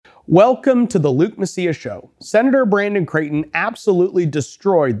Welcome to the Luke Maciah Show. Senator Brandon Creighton absolutely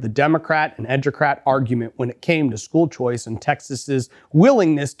destroyed the Democrat and Educrat argument when it came to school choice and Texas's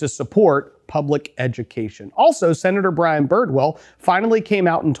willingness to support public education. Also, Senator Brian Birdwell finally came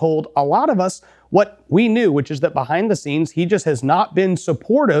out and told a lot of us what we knew, which is that behind the scenes, he just has not been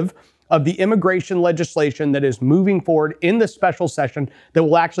supportive of the immigration legislation that is moving forward in the special session that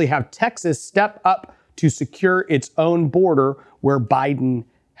will actually have Texas step up to secure its own border where Biden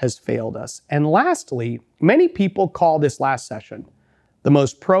has failed us. And lastly, many people call this last session the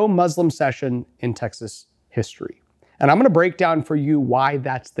most pro-Muslim session in Texas history. And I'm going to break down for you why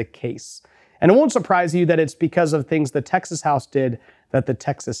that's the case. And it won't surprise you that it's because of things the Texas House did that the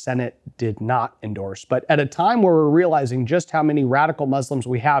Texas Senate did not endorse. But at a time where we're realizing just how many radical Muslims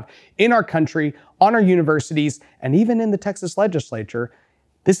we have in our country, on our universities, and even in the Texas legislature,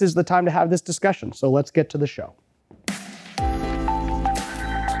 this is the time to have this discussion. So let's get to the show.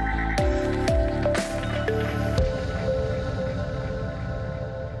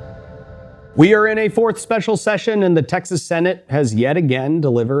 We are in a fourth special session, and the Texas Senate has yet again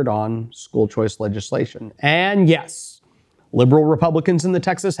delivered on school choice legislation. And yes, liberal Republicans in the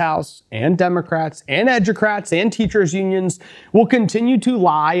Texas House and Democrats and Educrats and teachers unions will continue to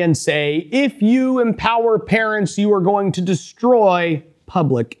lie and say, if you empower parents, you are going to destroy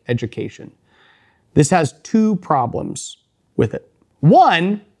public education. This has two problems with it.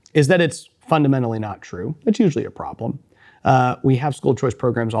 One is that it's fundamentally not true. It's usually a problem. We have school choice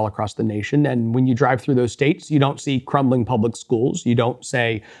programs all across the nation. And when you drive through those states, you don't see crumbling public schools. You don't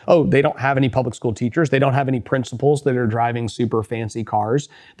say, oh, they don't have any public school teachers. They don't have any principals that are driving super fancy cars.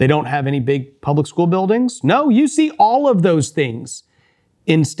 They don't have any big public school buildings. No, you see all of those things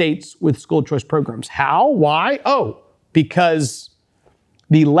in states with school choice programs. How? Why? Oh, because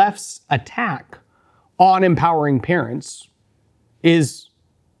the left's attack on empowering parents is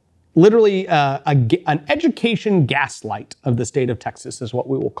literally an education gaslight of the state of Texas is what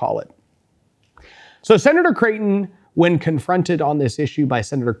we will call it. So Senator Creighton, when confronted on this issue by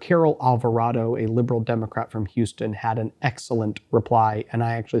Senator Carol Alvarado, a liberal Democrat from Houston, had an excellent reply. And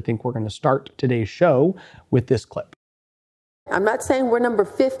I actually think we're going to start today's show with this clip. I'm not saying we're number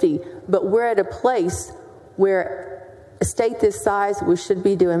 50, but we're at a place where a state this size, we should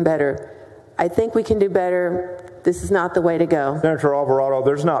be doing better. I think we can do better. This is not the way to go. Senator Alvarado,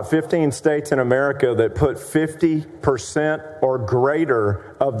 there's not 15 states in America that put 50% or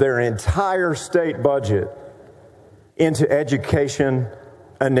greater of their entire state budget into education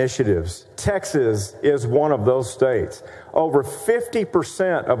initiatives. Texas is one of those states. Over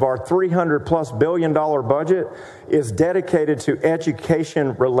 50% of our $300+ billion budget is dedicated to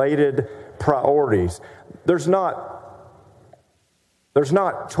education-related priorities. There's not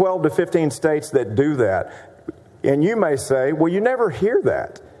 12 to 15 states that do that. And you may say, well, you never hear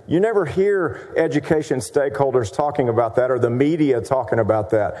that. You never hear education stakeholders talking about that or the media talking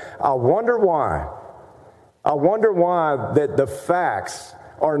about that. I wonder why. I wonder why that the facts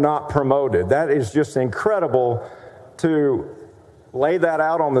are not promoted. That is just incredible to lay that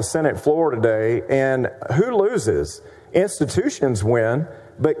out on the Senate floor today. And who loses? Institutions win,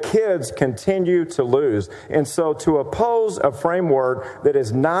 but kids continue to lose. And so to oppose a framework that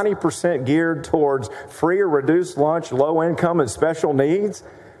is 90% geared towards free or reduced lunch, low income, and special needs,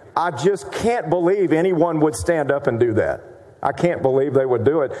 I just can't believe anyone would stand up and do that. I can't believe they would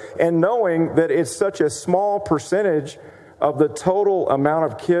do it. And knowing that it's such a small percentage of the total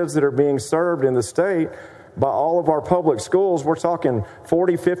amount of kids that are being served in the state by all of our public schools, we're talking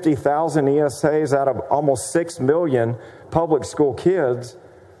 40, 50,000 ESAs out of almost 6 million public school kids.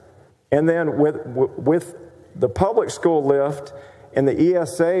 And then with the public school lift and the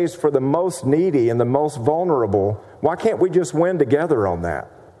ESAs for the most needy and the most vulnerable, why can't we just win together on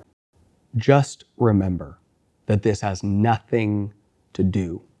that? Just remember that this has nothing to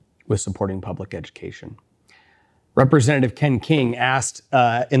do with supporting public education. Representative Ken King asked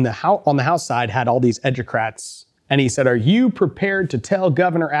on the House side, had all these educrats, and he said, are you prepared to tell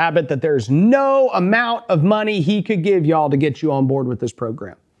Governor Abbott that there's no amount of money he could give y'all to get you on board with this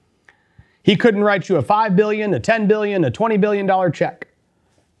program? He couldn't write you a $5 billion, a $10 billion, a $20 billion check.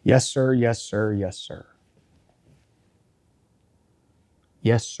 Yes, sir, yes, sir, yes, sir.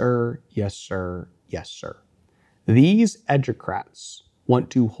 Yes, sir, yes, sir, yes, sir. These educrats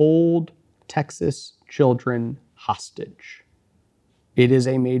want to hold Texas children hostage. It is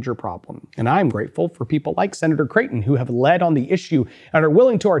a major problem. And I'm grateful for people like Senator Creighton who have led on the issue and are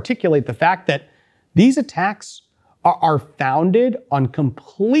willing to articulate the fact that these attacks are founded on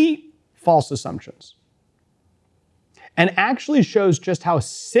complete false assumptions, and actually shows just how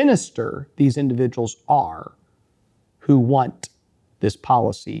sinister these individuals are who want this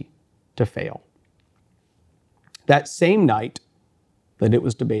policy to fail. That same night that it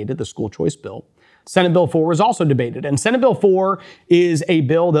was debated, the school choice bill, Senate Bill 4 was also debated. And Senate Bill 4 is a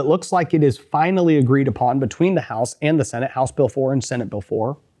bill that looks like it is finally agreed upon between the House and the Senate, House Bill 4 and Senate Bill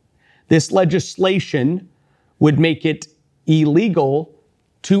 4. This legislation would make it illegal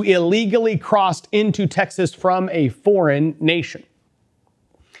to illegally cross into Texas from a foreign nation.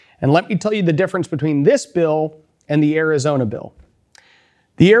 And let me tell you the difference between this bill and the Arizona bill.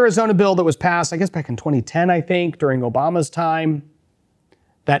 The Arizona bill that was passed, I guess back in 2010, I think, during Obama's time,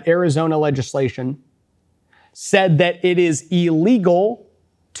 that Arizona legislation said that it is illegal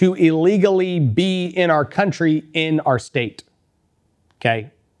to illegally be in our country, in our state.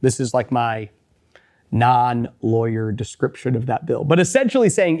 Okay? This is like my non-lawyer description of that bill. But essentially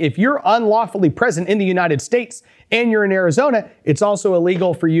saying if you're unlawfully present in the United States and you're in Arizona, it's also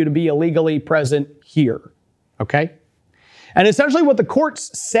illegal for you to be illegally present here. Okay? And essentially what the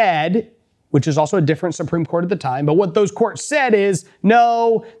courts said, which is also a different Supreme Court at the time, but what those courts said is,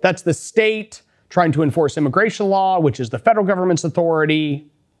 no, that's the state trying to enforce immigration law, which is the federal government's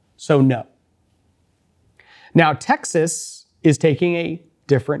authority, so no. Now, Texas is taking a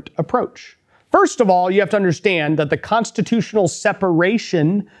different approach. First of all, you have to understand that the constitutional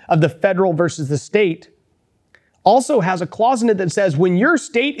separation of the federal versus the state also has a clause in it that says when your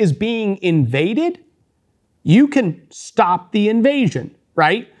state is being invaded, you can stop the invasion,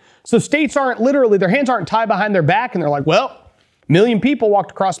 right? So states aren't literally, their hands aren't tied behind their back and they're like, well, a million people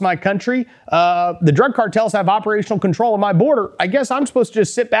walked across my country. The drug cartels have operational control of my border. I guess I'm supposed to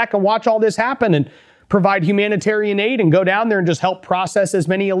just sit back and watch all this happen and provide humanitarian aid and go down there and just help process as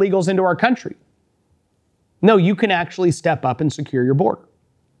many illegals into our country. No, you can actually step up and secure your border.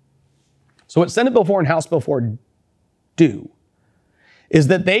 So what Senate Bill 4 and House Bill 4 do is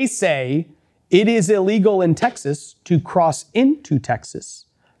that they say it is illegal in Texas to cross into Texas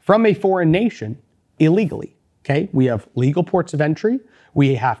from a foreign nation illegally. Okay, we have legal ports of entry.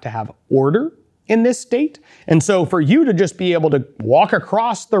 We have to have order in this state. And so for you to just be able to walk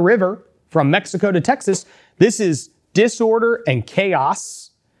across the river from Mexico to Texas, this is disorder and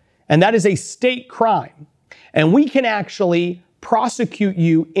chaos. And that is a state crime. And we can actually prosecute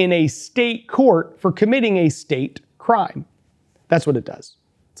you in a state court for committing a state crime. That's what it does.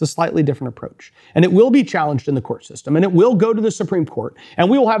 It's a slightly different approach. And it will be challenged in the court system, and it will go to the Supreme Court. And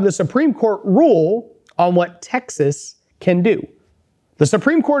we will have the Supreme Court rule on what Texas can do. The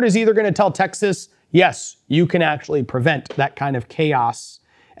Supreme Court is either going to tell Texas, yes, you can actually prevent that kind of chaos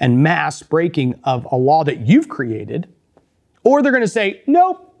and mass breaking of a law that you've created, or they're going to say,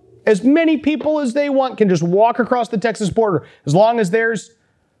 nope, as many people as they want can just walk across the Texas border. As long as there's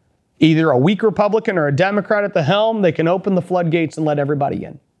either a weak Republican or a Democrat at the helm, they can open the floodgates and let everybody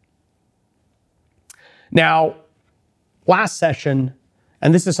in. Now, last session,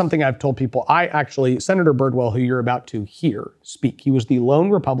 and this is something I've told people, Senator Birdwell, who you're about to hear speak, he was the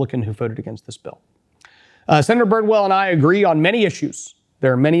lone Republican who voted against this bill. Senator Birdwell and I agree on many issues.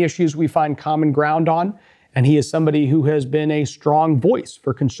 There are many issues we find common ground on, and he is somebody who has been a strong voice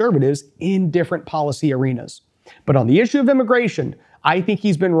for conservatives in different policy arenas. But on the issue of immigration, I think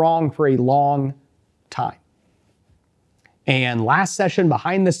he's been wrong for a long time. And last session,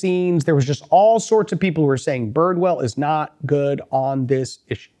 behind the scenes, there was just all sorts of people who were saying Birdwell is not good on this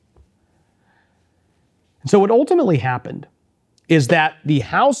issue. And so what ultimately happened is that the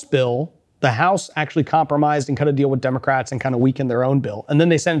House bill, the House actually compromised and cut a deal with Democrats and kind of weakened their own bill. And then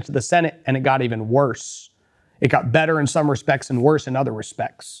they sent it to the Senate and it got even worse. It got better in some respects and worse in other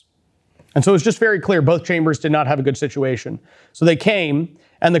respects. And so it's just very clear both chambers did not have a good situation. So they came,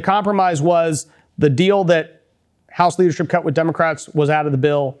 and the compromise was the deal that House leadership cut with Democrats was out of the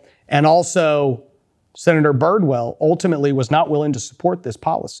bill, and also Senator Birdwell ultimately was not willing to support this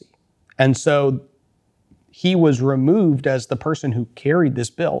policy. And so he was removed as the person who carried this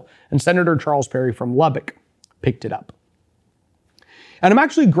bill, and Senator Charles Perry from Lubbock picked it up. And I'm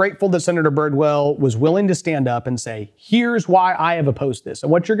actually grateful that Senator Birdwell was willing to stand up and say, here's why I have opposed this.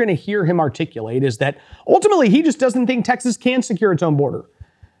 And what you're going to hear him articulate is that ultimately he just doesn't think Texas can secure its own border.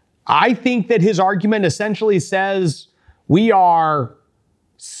 I think that his argument essentially says we are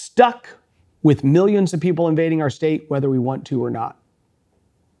stuck with millions of people invading our state, whether we want to or not.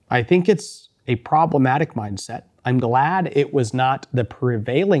 I think it's a problematic mindset. I'm glad it was not the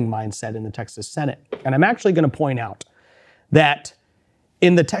prevailing mindset in the Texas Senate. And I'm actually going to point out that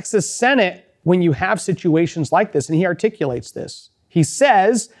in the Texas Senate, when you have situations like this, and he articulates this, he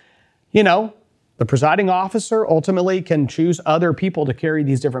says, the presiding officer ultimately can choose other people to carry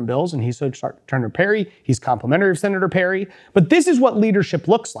these different bills, and he's Senator Perry. He's complimentary of Senator Perry. But this is what leadership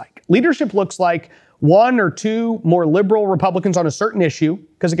looks like. Leadership looks like one or two more liberal Republicans on a certain issue,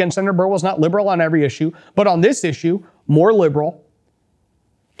 because again, Senator Burwell's not liberal on every issue, but on this issue, more liberal,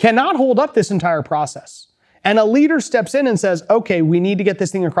 cannot hold up this entire process. And a leader steps in and says, okay, we need to get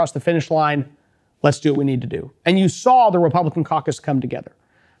this thing across the finish line. Let's do what we need to do. And you saw the Republican caucus come together.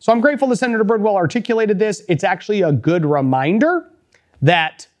 So I'm grateful that Senator Birdwell articulated this. It's actually a good reminder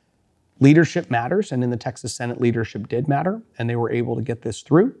that leadership matters. And in the Texas Senate, leadership did matter, and they were able to get this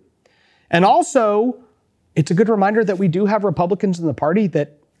through. And also, it's a good reminder that we do have Republicans in the party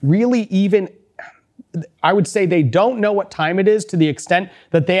that really I would say they don't know what time it is, to the extent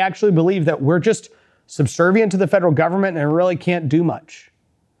that they actually believe that we're just subservient to the federal government and really can't do much.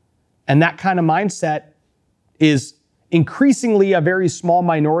 And that kind of mindset is increasingly a very small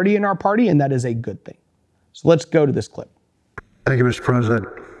minority in our party, and that is a good thing. So let's go to this clip. Thank you, Mr. President.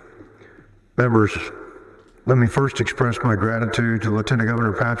 Members, let me first express my gratitude to Lieutenant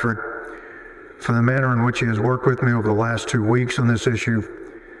Governor Patrick for the manner in which he has worked with me over the last 2 weeks on this issue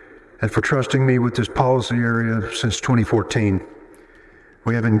and for trusting me with this policy area since 2014.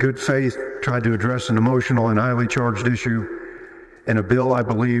 We have in good faith tried to address an emotional and highly charged issue in a bill I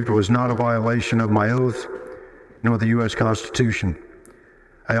believed was not a violation of my oath nor the U.S. Constitution.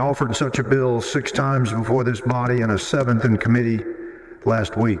 I offered such a bill 6 times before this body and a 7th in committee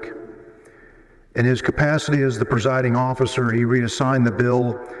last week. In his capacity as the presiding officer, he reassigned the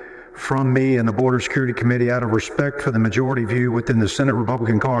bill from me and the Border Security Committee out of respect for the majority view within the Senate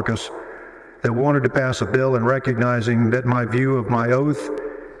Republican caucus that wanted to pass a bill, and recognizing that my view of my oath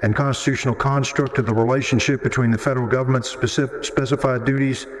and constitutional construct of the relationship between the federal government's specified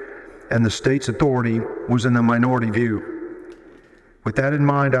duties and the state's authority was in the minority view. With that in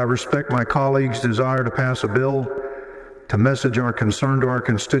mind, I respect my colleagues' desire to pass a bill to message our concern to our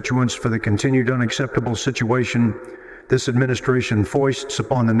constituents for the continued unacceptable situation this administration foists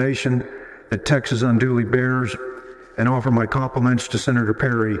upon the nation that Texas unduly bears, and offer my compliments to Senator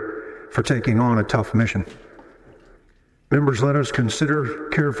Perry for taking on a tough mission. Members, let us consider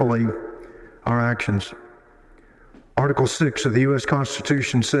carefully our actions. Article 6 of the U.S.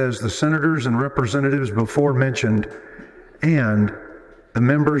 Constitution says the senators and representatives before mentioned and the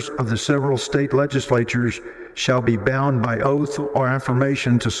members of the several state legislatures shall be bound by oath or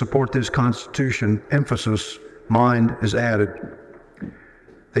affirmation to support this Constitution. Emphasis, mine, is added.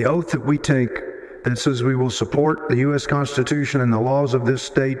 The oath that we take that says we will support the U.S. Constitution and the laws of this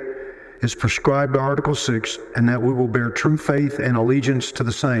state is prescribed by Article 6, and that we will bear true faith and allegiance to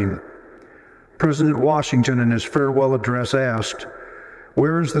the same. President Washington, in his farewell address, asked,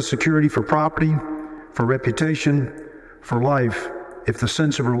 "Where is the security for property, for reputation, for life, if the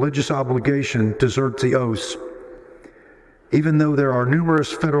sense of religious obligation deserts the oaths?" Even though there are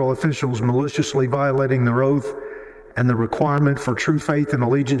numerous federal officials maliciously violating their oath and the requirement for true faith and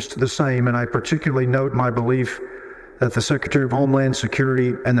allegiance to the same, and I particularly note my belief that the Secretary of Homeland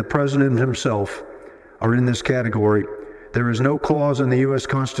Security and the President himself are in this category, there is no clause in the U.S.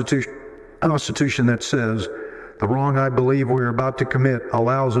 Constitution that says the wrong I believe we are about to commit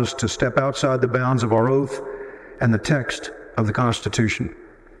allows us to step outside the bounds of our oath and the text of the Constitution.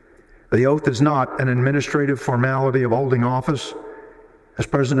 The oath is not an administrative formality of holding office. As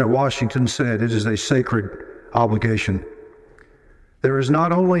President Washington said, it is a sacred obligation. There is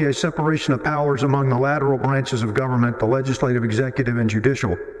not only a separation of powers among the lateral branches of government, the legislative, executive, and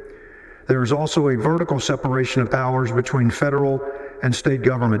judicial. There is also a vertical separation of powers between federal and state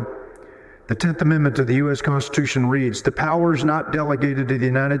government. The 10th Amendment to the U.S. Constitution reads, "The powers not delegated to the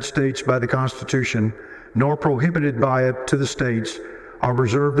United States by the Constitution, nor prohibited by it to the states, are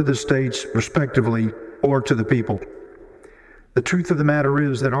reserved to the states, respectively, or to the people." The truth of the matter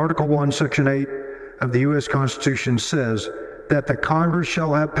is that Article 1, Section 8 of the U.S. Constitution says that the Congress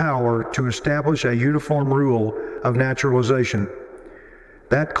shall have power to establish a uniform rule of naturalization.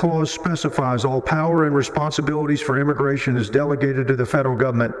 That clause specifies all power and responsibilities for immigration is delegated to the federal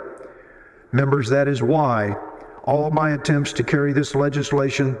government. Members, that is why all my attempts to carry this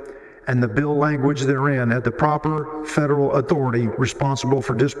legislation and the bill language therein at the proper federal authority responsible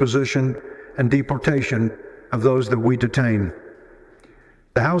for disposition and deportation of those that we detain.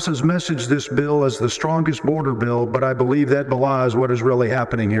 The House has messaged this bill as the strongest border bill, but I believe that belies what is really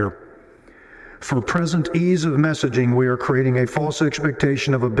happening here. For present ease of messaging, we are creating a false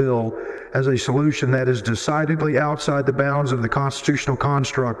expectation of a bill as a solution that is decidedly outside the bounds of the constitutional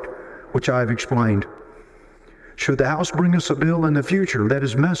construct, which I have explained. Should the House bring us a bill in the future that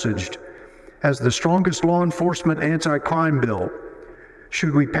is messaged as the strongest law enforcement anti-crime bill,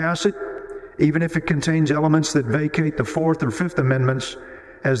 should we pass it, even if it contains elements that vacate the 4th or 5th Amendments,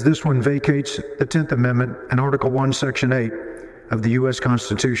 as this one vacates the 10th Amendment and Article 1, Section 8 of the U.S.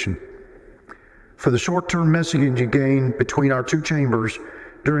 Constitution? For the short-term messaging you gain between our two chambers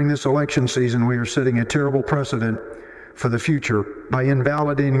during this election season, we are setting a terrible precedent for the future by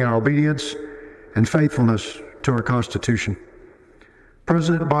invalidating our obedience and faithfulness to our Constitution.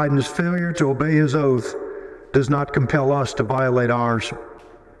 President Biden's failure to obey his oath does not compel us to violate ours.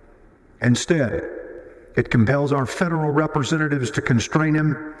 Instead, it compels our federal representatives to constrain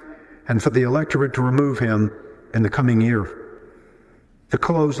him and for the electorate to remove him in the coming year. To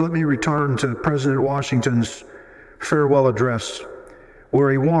close, let me return to President Washington's farewell address,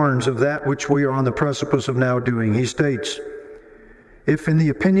 where he warns of that which we are on the precipice of now doing. He states, "If in the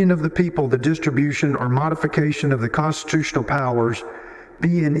opinion of the people the distribution or modification of the constitutional powers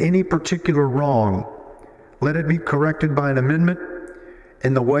be in any particular wrong, let it be corrected by an amendment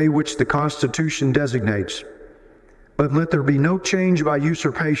in the way which the Constitution designates. But let there be no change by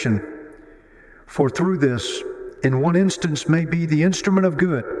usurpation, for through this, in one instance may be the instrument of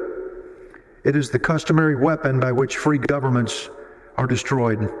good. It is the customary weapon by which free governments are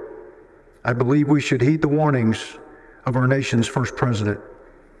destroyed." I believe we should heed the warnings of our nation's first president.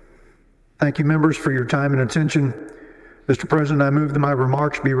 Thank you, members, for your time and attention. Mr. President, I move that my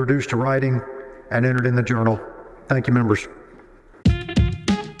remarks be reduced to writing and entered in the journal. Thank you, members.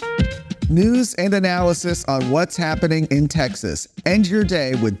 News and analysis on what's happening in Texas. End your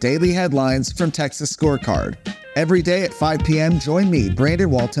day with daily headlines from Texas Scorecard. Every day at 5 p.m., join me, Brandon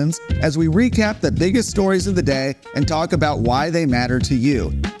Waltons, as we recap the biggest stories of the day and talk about why they matter to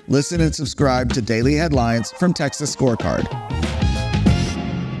you. Listen and subscribe to Daily Headlines from Texas Scorecard.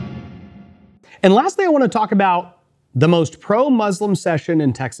 And lastly, I want to talk about the most pro-Muslim session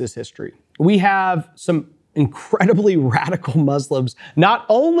in Texas history. We have some incredibly radical Muslims, not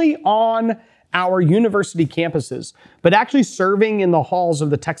only on our university campuses, but actually serving in the halls of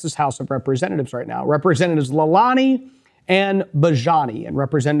the Texas House of Representatives right now. Representatives Lalani and Bajani. And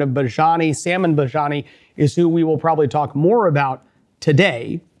Representative Bajani, Salmon Bajani, is who we will probably talk more about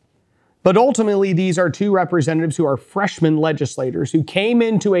today. But ultimately, these are two representatives who are freshman legislators who came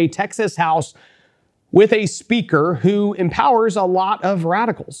into a Texas House with a speaker who empowers a lot of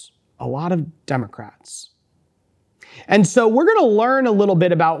radicals, a lot of Democrats. And so we're going to learn a little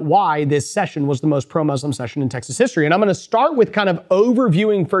bit about why this session was the most pro-Muslim session in Texas history. And I'm going to start with kind of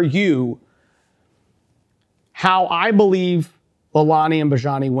overviewing for you how I believe Lalani and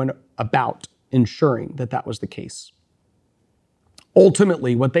Bajani went about ensuring that that was the case.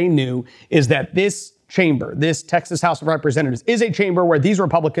 Ultimately, what they knew is that this chamber, this Texas House of Representatives, is a chamber where these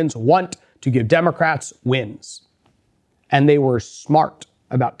Republicans want to give Democrats wins. And they were smart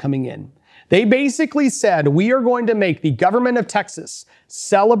about coming in. They basically said, we are going to make the government of Texas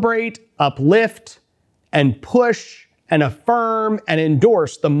celebrate, uplift, and push and affirm and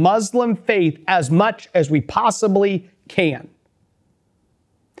endorse the Muslim faith as much as we possibly can.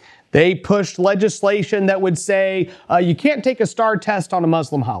 They pushed legislation that would say, you can't take a STAR test on a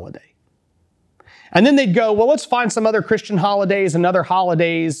Muslim holiday. And then they'd go, well, let's find some other Christian holidays and other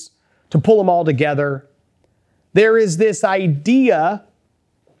holidays to pull them all together. There is this idea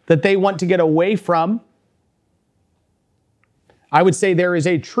that they want to get away from. I would say there is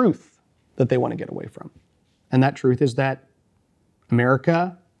a truth that they want to get away from. And that truth is that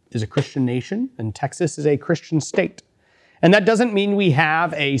America is a Christian nation and Texas is a Christian state. And that doesn't mean we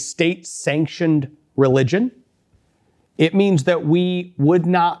have a state-sanctioned religion. It means that we would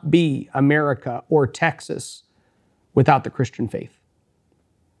not be America or Texas without the Christian faith.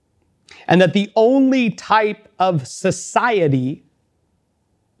 And that the only type of society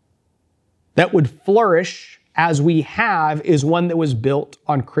that would flourish as we have is one that was built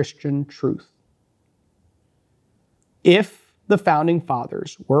on Christian truth. If the founding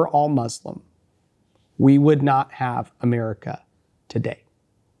fathers were all Muslim, we would not have America today.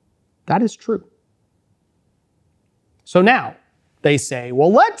 That is true. So now they say,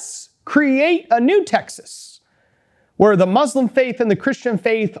 well, let's create a new Texas where the Muslim faith and the Christian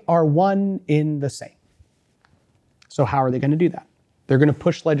faith are one in the same. So how are they going to do that? They're going to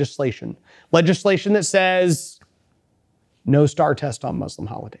push legislation that says no STAR test on Muslim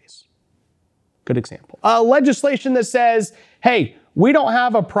holidays. Good example. Legislation that says, hey, we don't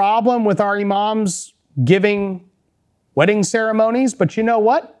have a problem with our imams giving wedding ceremonies, but you know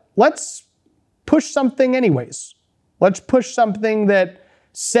what? Let's push something anyways. Let's push something that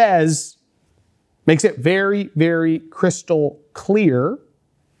says, makes it very, very crystal clear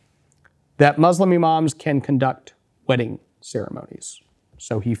that Muslim imams can conduct wedding ceremonies.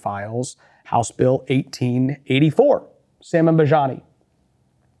 So he files House Bill 1884, Salmon Bajani.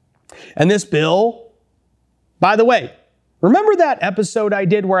 And this bill, by the way, remember that episode I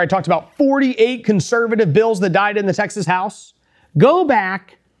did where I talked about 48 conservative bills that died in the Texas House? Go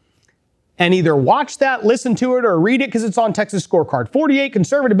back and either watch that, listen to it, or read it because it's on Texas Scorecard. 48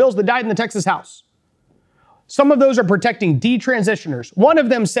 conservative bills that died in the Texas House. Some of those are protecting detransitioners. One of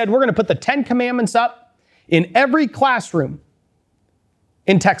them said we're going to put the 10 Commandments up in every classroom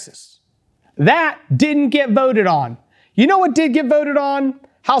in Texas. That didn't get voted on. You know what did get voted on?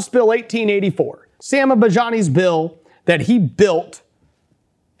 House Bill 1884. Sam Abajani's bill that he built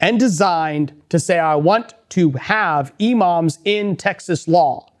and designed to say, I want to have imams in Texas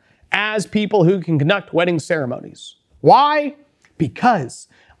law as people who can conduct wedding ceremonies. Why? Because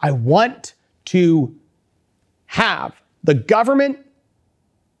I want to have the government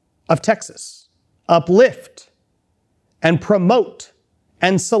of Texas uplift and promote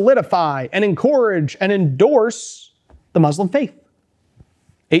and solidify and encourage and endorse the Muslim faith.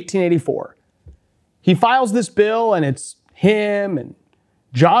 1884. He files this bill, and it's him and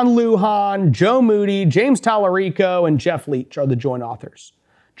John Lujan, Joe Moody, James Tallarico, and Jeff Leach are the joint authors.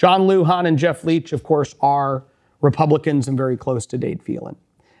 John Lujan and Jeff Leach, of course, are Republicans and very close to Dade Phelan.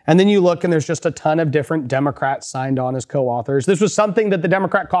 And then you look, and there's just a ton of different Democrats signed on as co-authors. This was something that the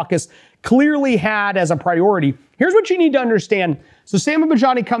Democrat caucus clearly had as a priority. Here's what you need to understand. So Sam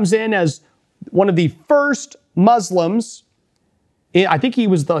Abajani comes in as one of the first Muslims. I think he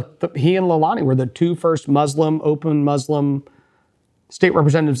was he and Lalani were the two first open Muslim state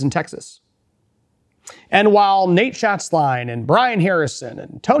representatives in Texas. And while Nate Schatzline and Brian Harrison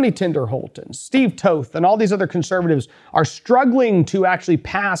and Tony Tinderholt and Steve Toth and all these other conservatives are struggling to actually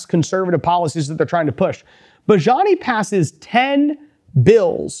pass conservative policies that they're trying to push, Bajani passes 10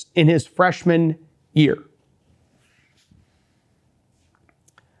 bills in his freshman year.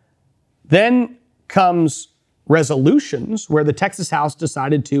 Then comes resolutions where the Texas House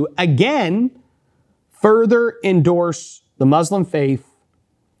decided to, again, further endorse the Muslim faith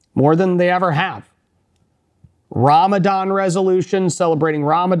more than they ever have. Ramadan resolution celebrating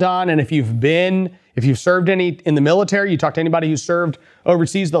Ramadan. And if you've served in the military, you talk to anybody who served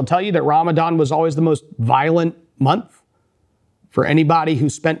overseas, they'll tell you that Ramadan was always the most violent month for anybody who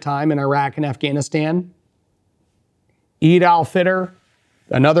spent time in Iraq and Afghanistan. Eid al-Fitr,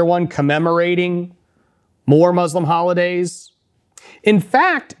 another one commemorating more Muslim holidays. In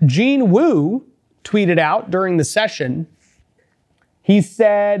fact, Gene Wu tweeted out during the session, he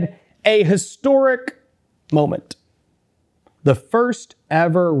said, a historic moment. The first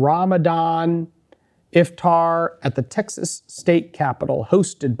ever Ramadan iftar at the Texas State Capitol,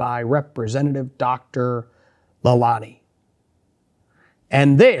 hosted by Representative Dr. Lalani.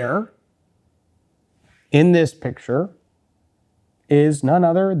 And there, in this picture, is none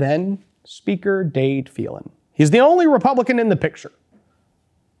other than Speaker Dade Phelan. He's the only Republican in the picture.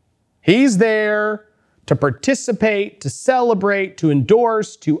 He's there to participate, to celebrate, to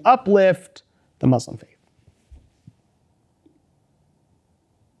endorse, to uplift the Muslim faith.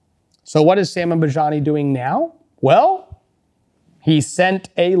 So what is Sam Abajani doing now? Well, he sent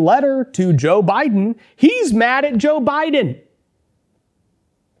a letter to Joe Biden. He's mad at Joe Biden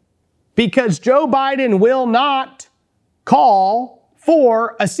because Joe Biden will not call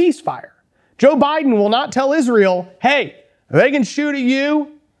for a ceasefire. Joe Biden will not tell Israel, hey, they can shoot at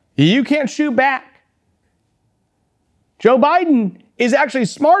you, you can't shoot back. Joe Biden is actually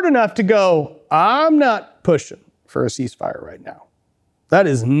smart enough to go, I'm not pushing for a ceasefire right now. That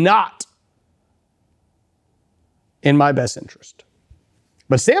is not in my best interest.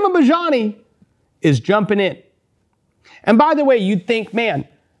 But Sam Abajani is jumping in. And by the way, you'd think, man,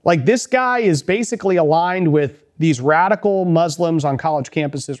 like this guy is basically aligned with these radical Muslims on college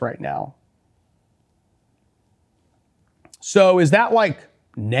campuses right now. So is that like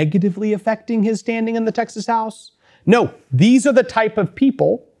negatively affecting his standing in the Texas House? No, these are the type of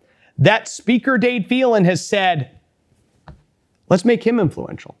people that Speaker Dade Phelan has said, let's make him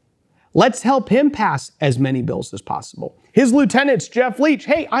influential. Let's help him pass as many bills as possible. His lieutenant's Jeff Leach.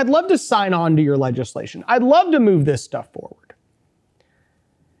 Hey, I'd love to sign on to your legislation. I'd love to move this stuff forward.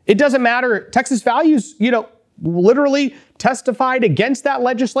 It doesn't matter. Texas Values, literally testified against that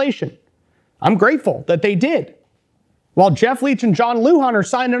legislation. I'm grateful that they did. While Jeff Leach and John Lujan are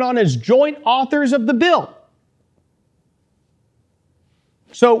signing on as joint authors of the bill.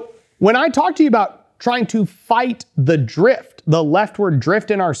 So when I talk to you about trying to fight the drift, the leftward drift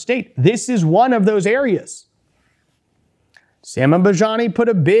in our state, this is one of those areas. Sam Abajani put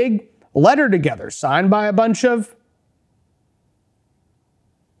a big letter together, signed by a bunch of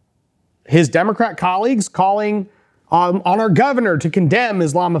his Democrat colleagues, calling on our governor to condemn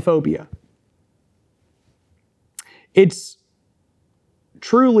Islamophobia. It's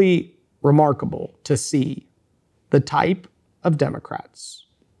truly remarkable to see the type of Democrats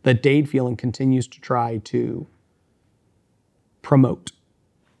that Dade Phelan continues to try to promote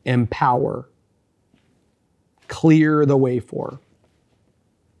empower, clear the way for.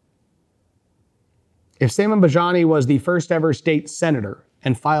 If Salmon Bajani was the first ever state senator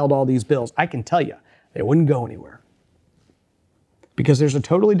and filed all these bills, I can tell you they wouldn't go anywhere. Because there's a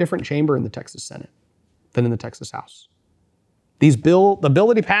totally different chamber in the Texas Senate than in the Texas House. The bill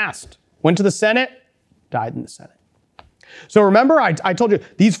that he passed went to the Senate, died in the Senate. So remember, I told you,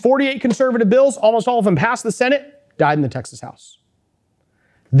 these 48 conservative bills, almost all of them passed the Senate, died in the Texas House.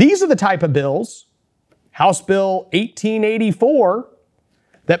 These are the type of bills, House Bill 1884,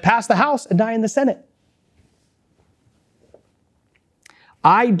 that pass the House and die in the Senate.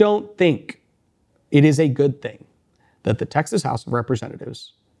 I don't think it is a good thing that the Texas House of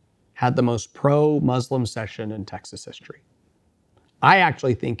Representatives had the most pro-Muslim session in Texas history. I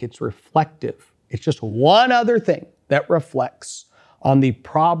actually think it's reflective. It's just one other thing that reflects on the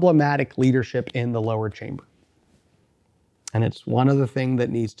problematic leadership in the lower chamber. And it's one other thing that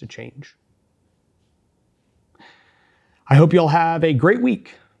needs to change. I hope you'll have a great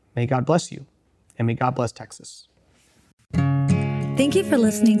week. May God bless you, and may God bless Texas. Thank you for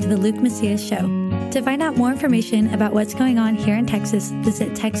listening to the Luke Macias Show. To find out more information about what's going on here in Texas,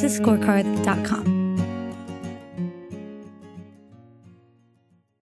 visit TexasScorecard.com.